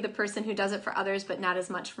I can be the person who does it for others, but not as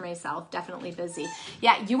much for myself. Definitely busy.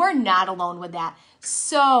 Yeah, you are not alone with that.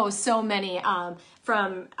 So many,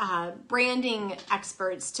 from branding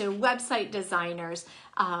experts to website designers,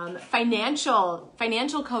 financial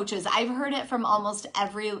coaches. I've heard it from almost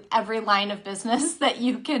every line of business that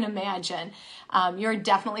you can imagine. You're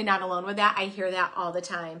definitely not alone with that. I hear that all the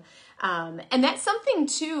time. And that's something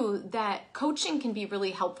too that coaching can be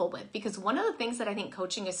really helpful with, because one of the things that I think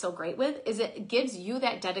coaching is so great with is it gives you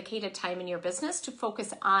that dedicated time in your business to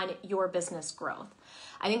focus on your business growth.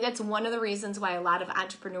 I think that's one of the reasons why a lot of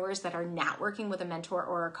entrepreneurs that are not working with a mentor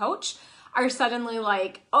or a coach are suddenly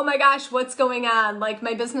like, oh my gosh, what's going on? Like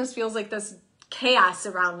my business feels like this chaos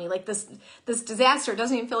around me, like this disaster. It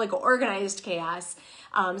doesn't even feel like organized chaos.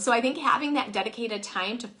 So I think having that dedicated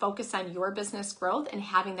time to focus on your business growth and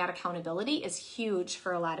having that accountability is huge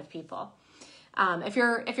for a lot of people. If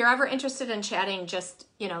you're ever interested in chatting, just,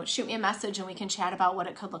 shoot me a message and we can chat about what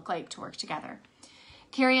it could look like to work together.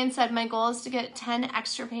 Carrie said, my goal is to get 10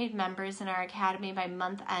 extra paid members in our academy by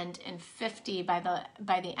month end and 50 by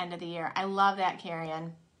the end of the year. I love that, Carrie.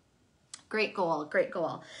 Great goal, great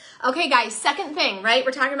goal. Okay, guys, second thing, right?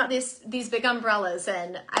 We're talking about these big umbrellas,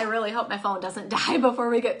 and I really hope my phone doesn't die before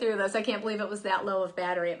we get through this. I can't believe it was that low of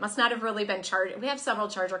battery. It must not have really been charged. We have several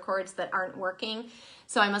charger cords that aren't working,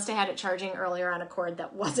 so I must have had it charging earlier on a cord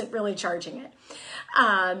that wasn't really charging it.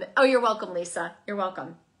 Oh, you're welcome, Lisa. You're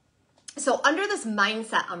welcome. So under this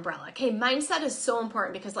mindset umbrella, okay, mindset is so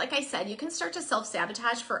important because like I said, you can start to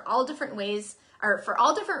self-sabotage for all different ways are for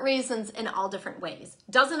all different reasons in all different ways.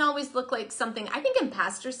 Doesn't always look like something. I think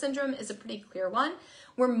imposter syndrome is a pretty clear one,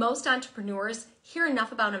 where most entrepreneurs hear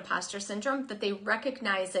enough about imposter syndrome that they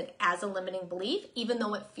recognize it as a limiting belief, even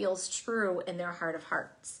though it feels true in their heart of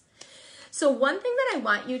hearts. So one thing that I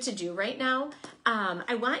want you to do right now,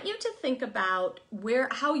 I want you to think about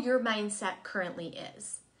how your mindset currently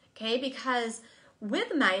is, okay? Because with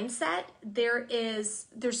mindset, there's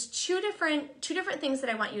two different things that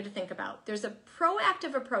I want you to think about. There's a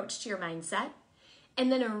proactive approach to your mindset, and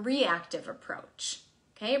then a reactive approach,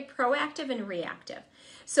 okay? Proactive and reactive.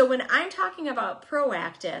 So when I'm talking about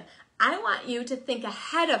proactive, I want you to think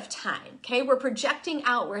ahead of time, okay? We're projecting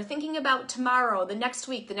out. We're thinking about tomorrow, the next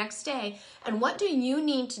week, the next day, and what do you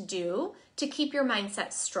need to do to keep your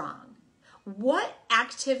mindset strong? What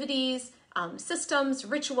activities, systems,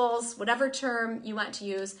 rituals, whatever term you want to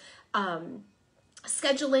use,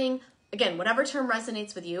 scheduling, again, whatever term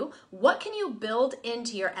resonates with you, what can you build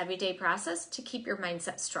into your everyday process to keep your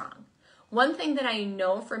mindset strong? One thing that I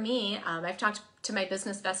know for me, I've talked to my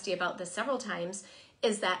business bestie about this several times,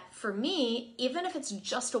 is that for me, even if it's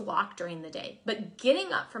just a walk during the day, but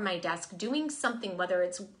getting up from my desk, doing something, whether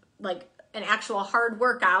it's like an actual hard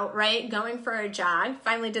workout, right? Going for a jog,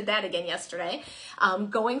 finally did that again yesterday,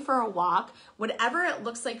 going for a walk, whatever it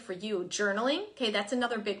looks like for you, journaling, okay, that's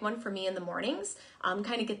another big one for me in the mornings,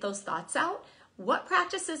 kind of get those thoughts out. What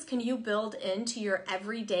practices can you build into your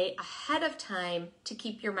everyday ahead of time to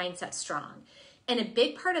keep your mindset strong? And a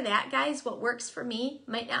big part of that, guys, what works for me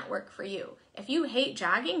might not work for you. If you hate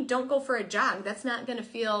jogging, don't go for a jog. That's not going to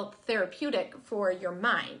feel therapeutic for your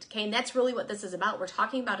mind, okay? And that's really what this is about. We're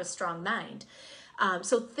talking about a strong mind.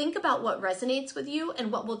 So think about what resonates with you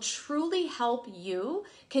and what will truly help you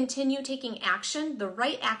continue taking action, the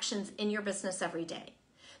right actions in your business every day.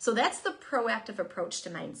 So that's the proactive approach to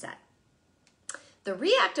mindset. The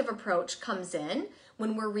reactive approach comes in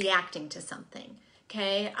when we're reacting to something.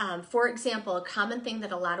 Okay, for example, a common thing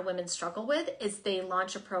that a lot of women struggle with is they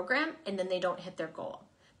launch a program and then they don't hit their goal.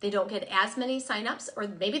 They don't get as many signups, or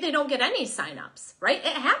maybe they don't get any signups, right?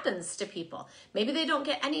 It happens to people. Maybe they don't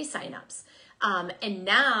get any signups. And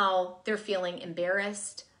now they're feeling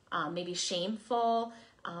embarrassed, maybe shameful,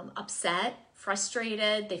 upset,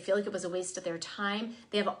 frustrated. They feel like it was a waste of their time.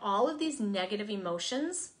 They have all of these negative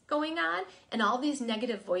emotions going on and all these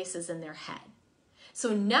negative voices in their head.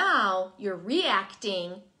 So now you're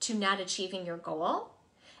reacting to not achieving your goal,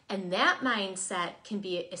 and that mindset can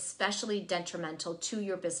be especially detrimental to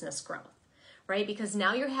your business growth, right? Because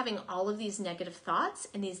now you're having all of these negative thoughts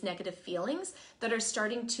and these negative feelings that are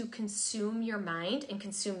starting to consume your mind and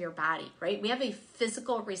consume your body, right? We have a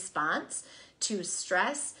physical response to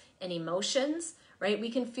stress and emotions, right?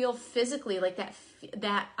 We can feel physically like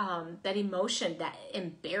that emotion, that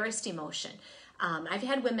embarrassed emotion. I've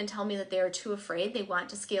had women tell me that they are too afraid. They want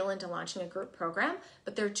to scale into launching a group program,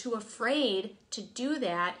 but they're too afraid to do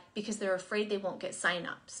that because they're afraid they won't get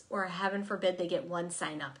signups, or heaven forbid they get one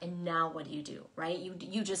sign up. And now what do, right?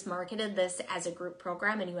 You just marketed this as a group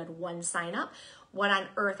program and you had one sign up. What on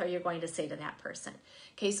earth are you going to say to that person?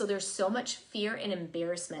 Okay, so there's so much fear and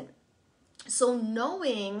embarrassment. So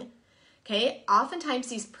knowing, okay, oftentimes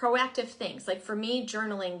these proactive things, like for me,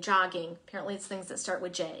 journaling, jogging, apparently it's things that start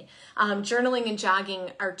with J. Journaling and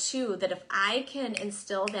jogging are two that if I can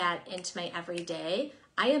instill that into my everyday,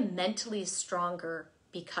 I am mentally stronger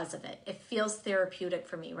because of it. It feels therapeutic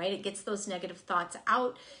for me, right? It gets those negative thoughts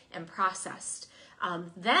out and processed.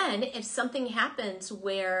 Then if something happens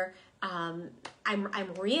where I'm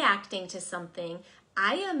reacting to something,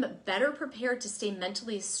 I am better prepared to stay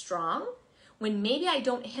mentally strong when maybe I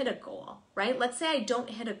don't hit a goal, right? Let's say I don't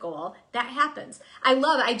hit a goal. That happens.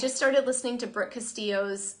 I just started listening to Brooke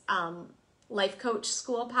Castillo's Life Coach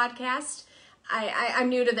School podcast. I'm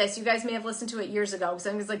new to this. You guys may have listened to it years ago because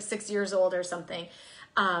I was like 6 years old or something.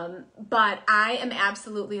 But I am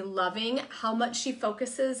absolutely loving how much she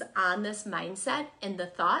focuses on this mindset and the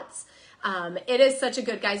thoughts. It is such a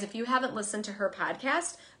good, guys, if you haven't listened to her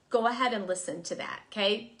podcast, go ahead and listen to that,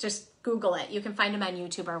 okay? Just Google it. You can find them on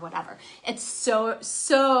YouTube or whatever. It's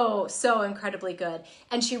so incredibly good.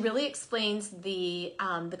 And she really explains the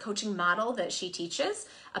coaching model that she teaches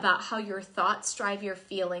about how your thoughts drive your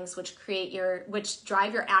feelings, which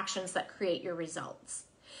drive your actions that create your results.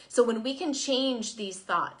 So when we can change these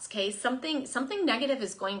thoughts, okay, something negative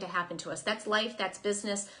is going to happen to us. That's life, that's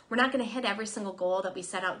business. We're not going to hit every single goal that we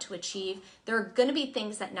set out to achieve. There are going to be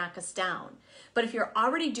things that knock us down. But if you're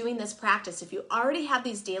already doing this practice, if you already have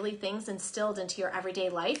these daily things instilled into your everyday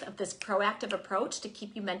life of this proactive approach to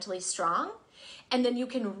keep you mentally strong, and then you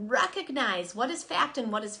can recognize what is fact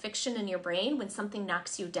and what is fiction in your brain when something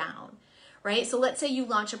knocks you down, right? So let's say you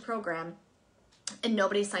launch a program and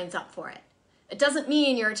nobody signs up for it. It doesn't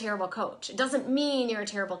mean you're a terrible coach. It doesn't mean you're a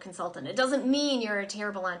terrible consultant. It doesn't mean you're a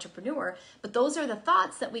terrible entrepreneur, but those are the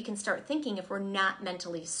thoughts that we can start thinking if we're not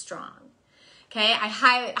mentally strong. Okay,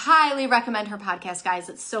 I highly recommend her podcast, guys.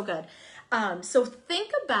 It's so good. So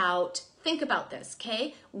think about this,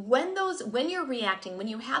 okay? When you're reacting, when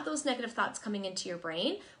you have those negative thoughts coming into your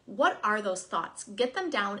brain, what are those thoughts? Get them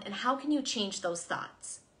down, and how can you change those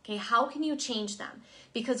thoughts? Okay, how can you change them?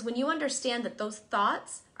 Because when you understand that those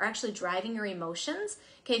thoughts are actually driving your emotions,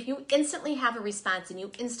 okay, if you instantly have a response and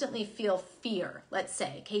you instantly feel fear, let's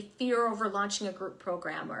say, okay, fear over launching a group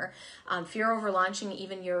program, or fear over launching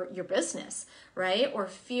even your business, right? Or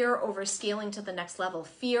fear over scaling to the next level,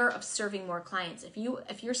 fear of serving more clients.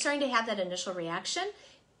 If you're starting to have that initial reaction,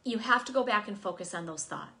 you have to go back and focus on those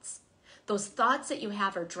thoughts. Those thoughts that you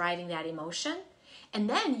have are driving that emotion. And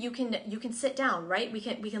then you can sit down, right? We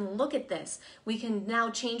can look at this. We can now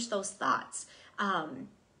change those thoughts.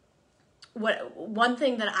 One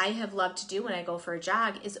thing that I have loved to do when I go for a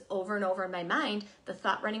jog is over and over in my mind, the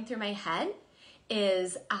thought running through my head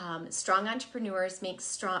is strong entrepreneurs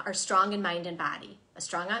are strong in mind and body. A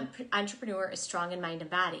strong entrepreneur is strong in mind and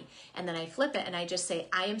body. And then I flip it and I just say,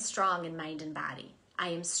 I am strong in mind and body. I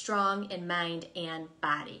am strong in mind and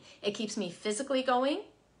body. It keeps me physically going,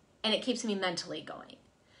 and it keeps me mentally going.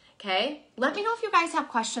 Okay? Let me know if you guys have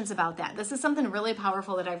questions about that. This is something really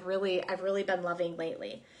powerful that I've really been loving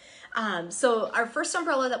lately. So our first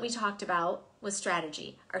umbrella that we talked about was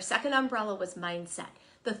strategy. Our second umbrella was mindset.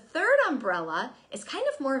 The third umbrella is kind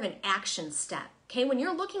of more of an action step. Okay, when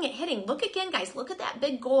you're looking at hitting, look again, guys, look at that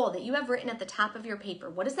big goal that you have written at the top of your paper.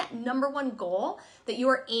 What is that number one goal that you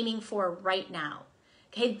are aiming for right now?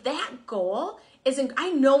 Okay, that goal I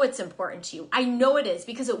know it's important to you. I know it is,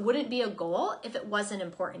 because it wouldn't be a goal if it wasn't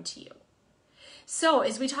important to you. So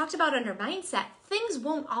as we talked about under mindset, things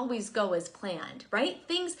won't always go as planned, right?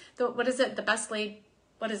 The best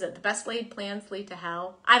laid plans lead to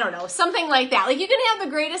hell? I don't know, something like that. Like, you can have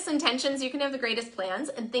the greatest intentions, you can have the greatest plans,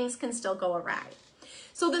 and things can still go awry.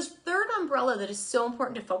 So this third umbrella that is so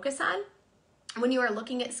important to focus on when you are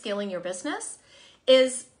looking at scaling your business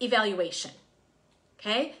is evaluation.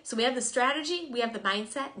 Okay, so we have the strategy, we have the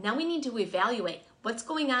mindset. Now we need to evaluate what's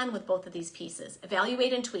going on with both of these pieces.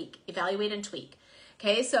 Evaluate and tweak, evaluate and tweak.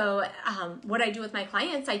 Okay, so what I do with my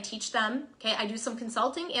clients, I teach them, okay, I do some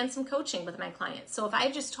consulting and some coaching with my clients. So if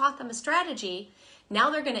I've just taught them a strategy, now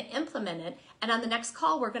they're going to implement it, and on the next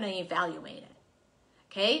call, we're going to evaluate it.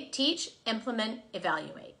 Okay, teach, implement,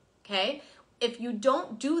 evaluate. Okay, if you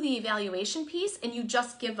don't do the evaluation piece and you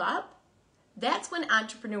just give up, that's when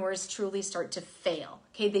entrepreneurs truly start to fail.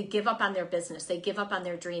 Okay, they give up on their business, they give up on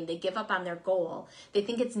their dream, they give up on their goal. They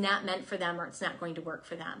think it's not meant for them or it's not going to work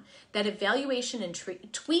for them. That evaluation and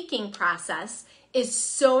tweaking process is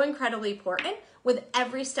so incredibly important with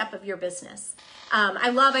every step of your business.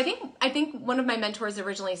 I think one of my mentors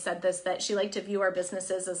originally said this, that she liked to view our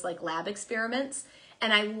businesses as like lab experiments.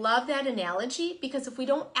 And I love that analogy, because if we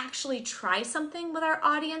don't actually try something with our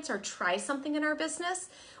audience or try something in our business,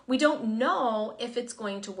 we don't know if it's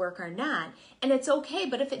going to work or not. And it's okay,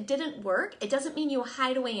 but if it didn't work, it doesn't mean you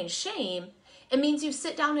hide away in shame. It means you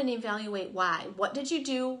sit down and evaluate why. What did you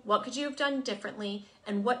do? What could you have done differently?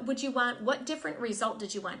 And what would you want? What different result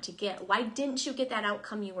did you want to get? Why didn't you get that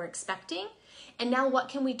outcome you were expecting? And now what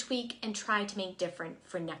can we tweak and try to make different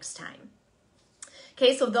for next time?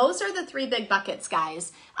 Okay, so those are the three big buckets,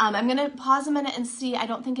 guys. I'm going to pause a minute and see. I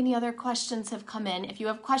don't think any other questions have come in. If you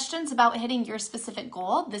have questions about hitting your specific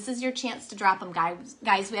goal, this is your chance to drop them,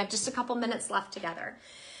 guys. We have just a couple minutes left together.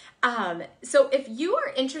 So if you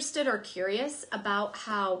are interested or curious about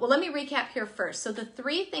let me recap here first. So the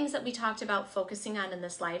three things that we talked about focusing on in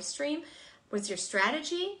this live stream was your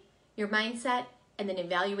strategy, your mindset, and then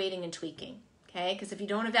evaluating and tweaking. Okay, because if you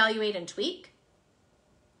don't evaluate and tweak,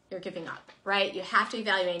 you're giving up, right? You have to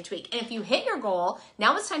evaluate and tweak. And if you hit your goal,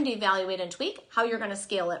 now it's time to evaluate and tweak how you're going to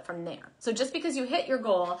scale it from there. So just because you hit your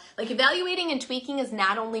goal, like, evaluating and tweaking is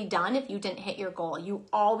not only done if you didn't hit your goal. You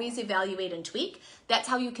always evaluate and tweak. That's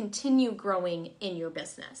how you continue growing in your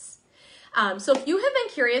business. So if you have been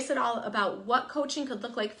curious at all about what coaching could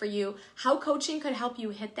look like for you, how coaching could help you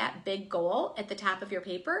hit that big goal at the top of your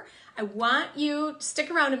paper, I want you to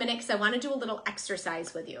stick around a minute, because I want to do a little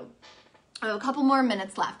exercise with you. I have a couple more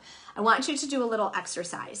minutes left. I want you to do a little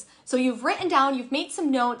exercise. So you've written down, you've made some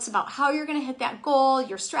notes about how you're going to hit that goal,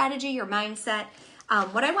 your strategy, your mindset.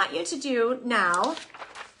 What I want you to do now,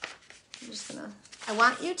 I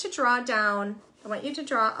want you to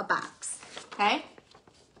draw a box, okay?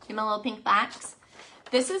 In my little pink box.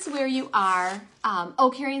 This is where you are.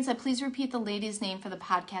 Karian said, please repeat the lady's name for the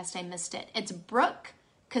podcast. I missed it. It's Brooke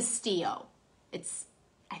Castillo. It's,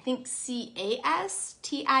 I think, CASTILLO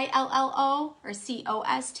or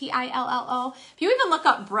COSTILLO. If you even look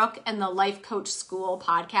up Brooke and the Life Coach School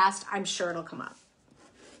podcast, I'm sure it'll come up.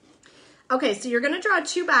 Okay, so you're going to draw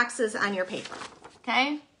 2 boxes on your paper,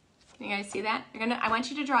 okay? Can you guys see that? I want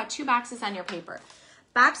you to draw 2 boxes on your paper.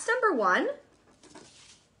 Box number 1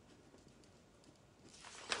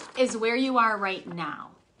 is where you are right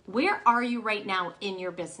now. Where are you right now in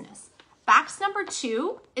your business? Box number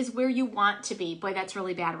 2 is where you want to be. Boy, that's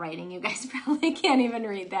really bad writing. You guys probably can't even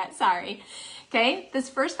read that. Sorry. Okay, this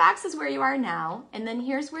first box is where you are now, and then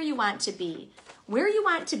here's where you want to be. Where you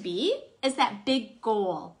want to be is that big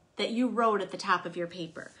goal that you wrote at the top of your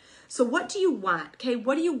paper. So what do you want? Okay,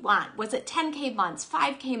 what do you want? Was it 10K months,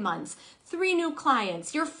 5K months, 3 new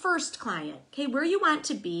clients, your first client? Okay, where you want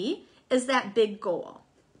to be is that big goal.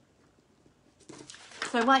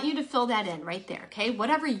 So I want you to fill that in right there, okay?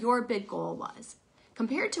 Whatever your big goal was.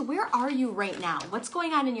 Compared to where are you right now? What's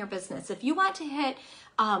going on in your business? If you want to hit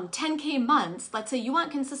 10K months, let's say you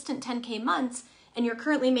want consistent 10K months and you're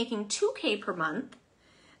currently making 2K per month,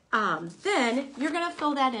 then you're gonna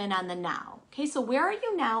fill that in on the now. Okay, so where are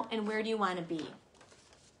you now and where do you wanna be?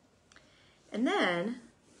 And then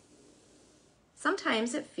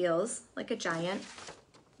sometimes it feels like a giant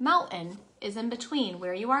mountain is in between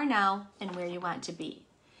where you are now and where you want to be.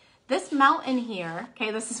 This mountain here, okay,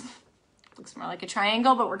 this looks more like a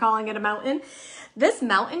triangle, but we're calling it a mountain. This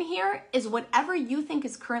mountain here is whatever you think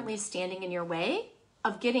is currently standing in your way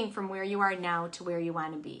of getting from where you are now to where you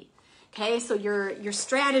want to be. Okay, so your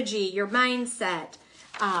strategy, your mindset,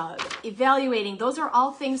 evaluating, those are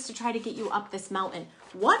all things to try to get you up this mountain.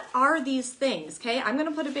 What are these things? Okay, I'm going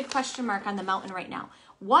to put a big question mark on the mountain right now.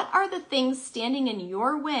 What are the things standing in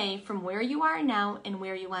your way from where you are now and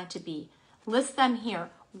where you want to be? List them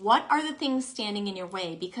here. What are the things standing in your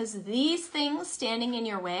way? Because these things standing in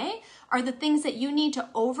your way are the things that you need to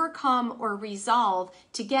overcome or resolve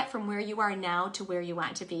to get from where you are now to where you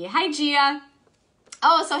want to be. Hi, Gia.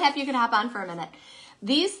 Oh, so happy you could hop on for a minute.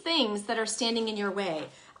 These things that are standing in your way,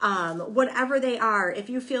 whatever they are, if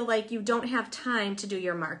you feel like you don't have time to do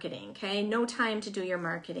your marketing, okay, no time to do your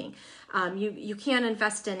marketing, you can't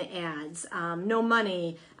invest in ads, no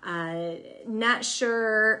money, not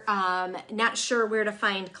sure where to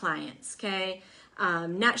find clients, okay,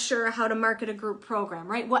 not sure how to market a group program,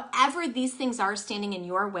 right? Whatever these things are standing in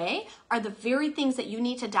your way are the very things that you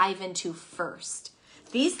need to dive into first.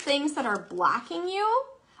 These things that are blocking you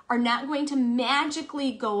are not going to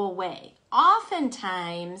magically go away.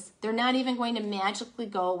 Oftentimes, they're not even going to magically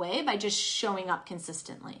go away by just showing up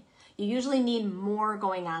consistently. You usually need more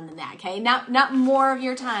going on than that, okay? Not more of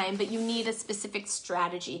your time, but you need a specific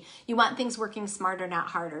strategy. You want things working smarter, not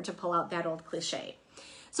harder, to pull out that old cliche.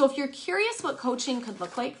 So if you're curious what coaching could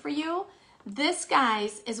look like for you, this,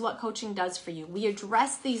 guys, is what coaching does for you. We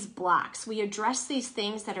address these blocks. We address these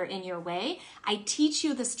things that are in your way. I teach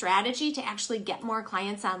you the strategy to actually get more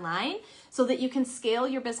clients online so that you can scale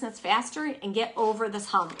your business faster and get over this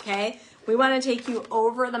hump, okay? We want to take you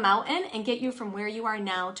over the mountain and get you from where you are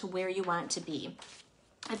now to where you want to be.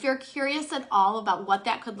 If you're curious at all about what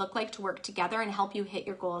that could look like to work together and help you hit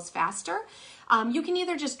your goals faster, you can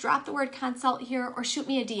either just drop the word consult here or shoot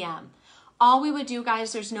me a DM. All we would do,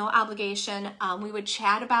 guys, there's no obligation. We would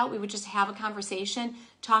chat we would just have a conversation,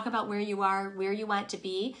 talk about where you are, where you want to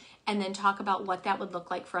be, and then talk about what that would look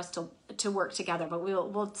like for us to work together. But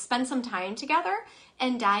we'll spend some time together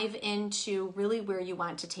and dive into really where you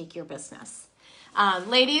want to take your business.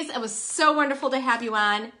 Ladies, it was so wonderful to have you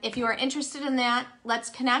on. If you are interested in that, let's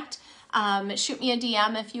connect. Shoot me a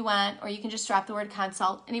DM if you want, or you can just drop the word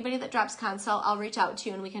consult. Anybody that drops consult, I'll reach out to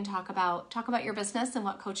you and we can talk about your business and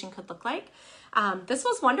what coaching could look like. This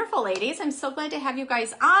was wonderful, ladies. I'm so glad to have you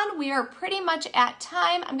guys on. We are pretty much at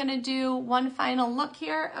time. I'm going to do one final look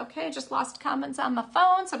here. Okay, I just lost comments on my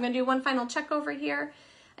phone, so I'm going to do one final check over here.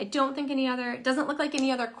 I don't think it doesn't look like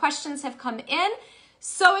any other questions have come in.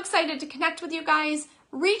 So excited to connect with you guys.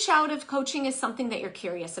 Reach out if coaching is something that you're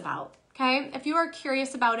curious about. Okay, if you are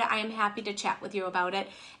curious about it, I am happy to chat with you about it.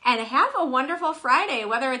 And have a wonderful Friday,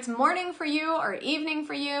 whether it's morning for you or evening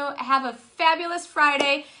for you. Have a fabulous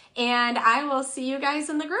Friday, and I will see you guys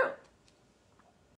in the group.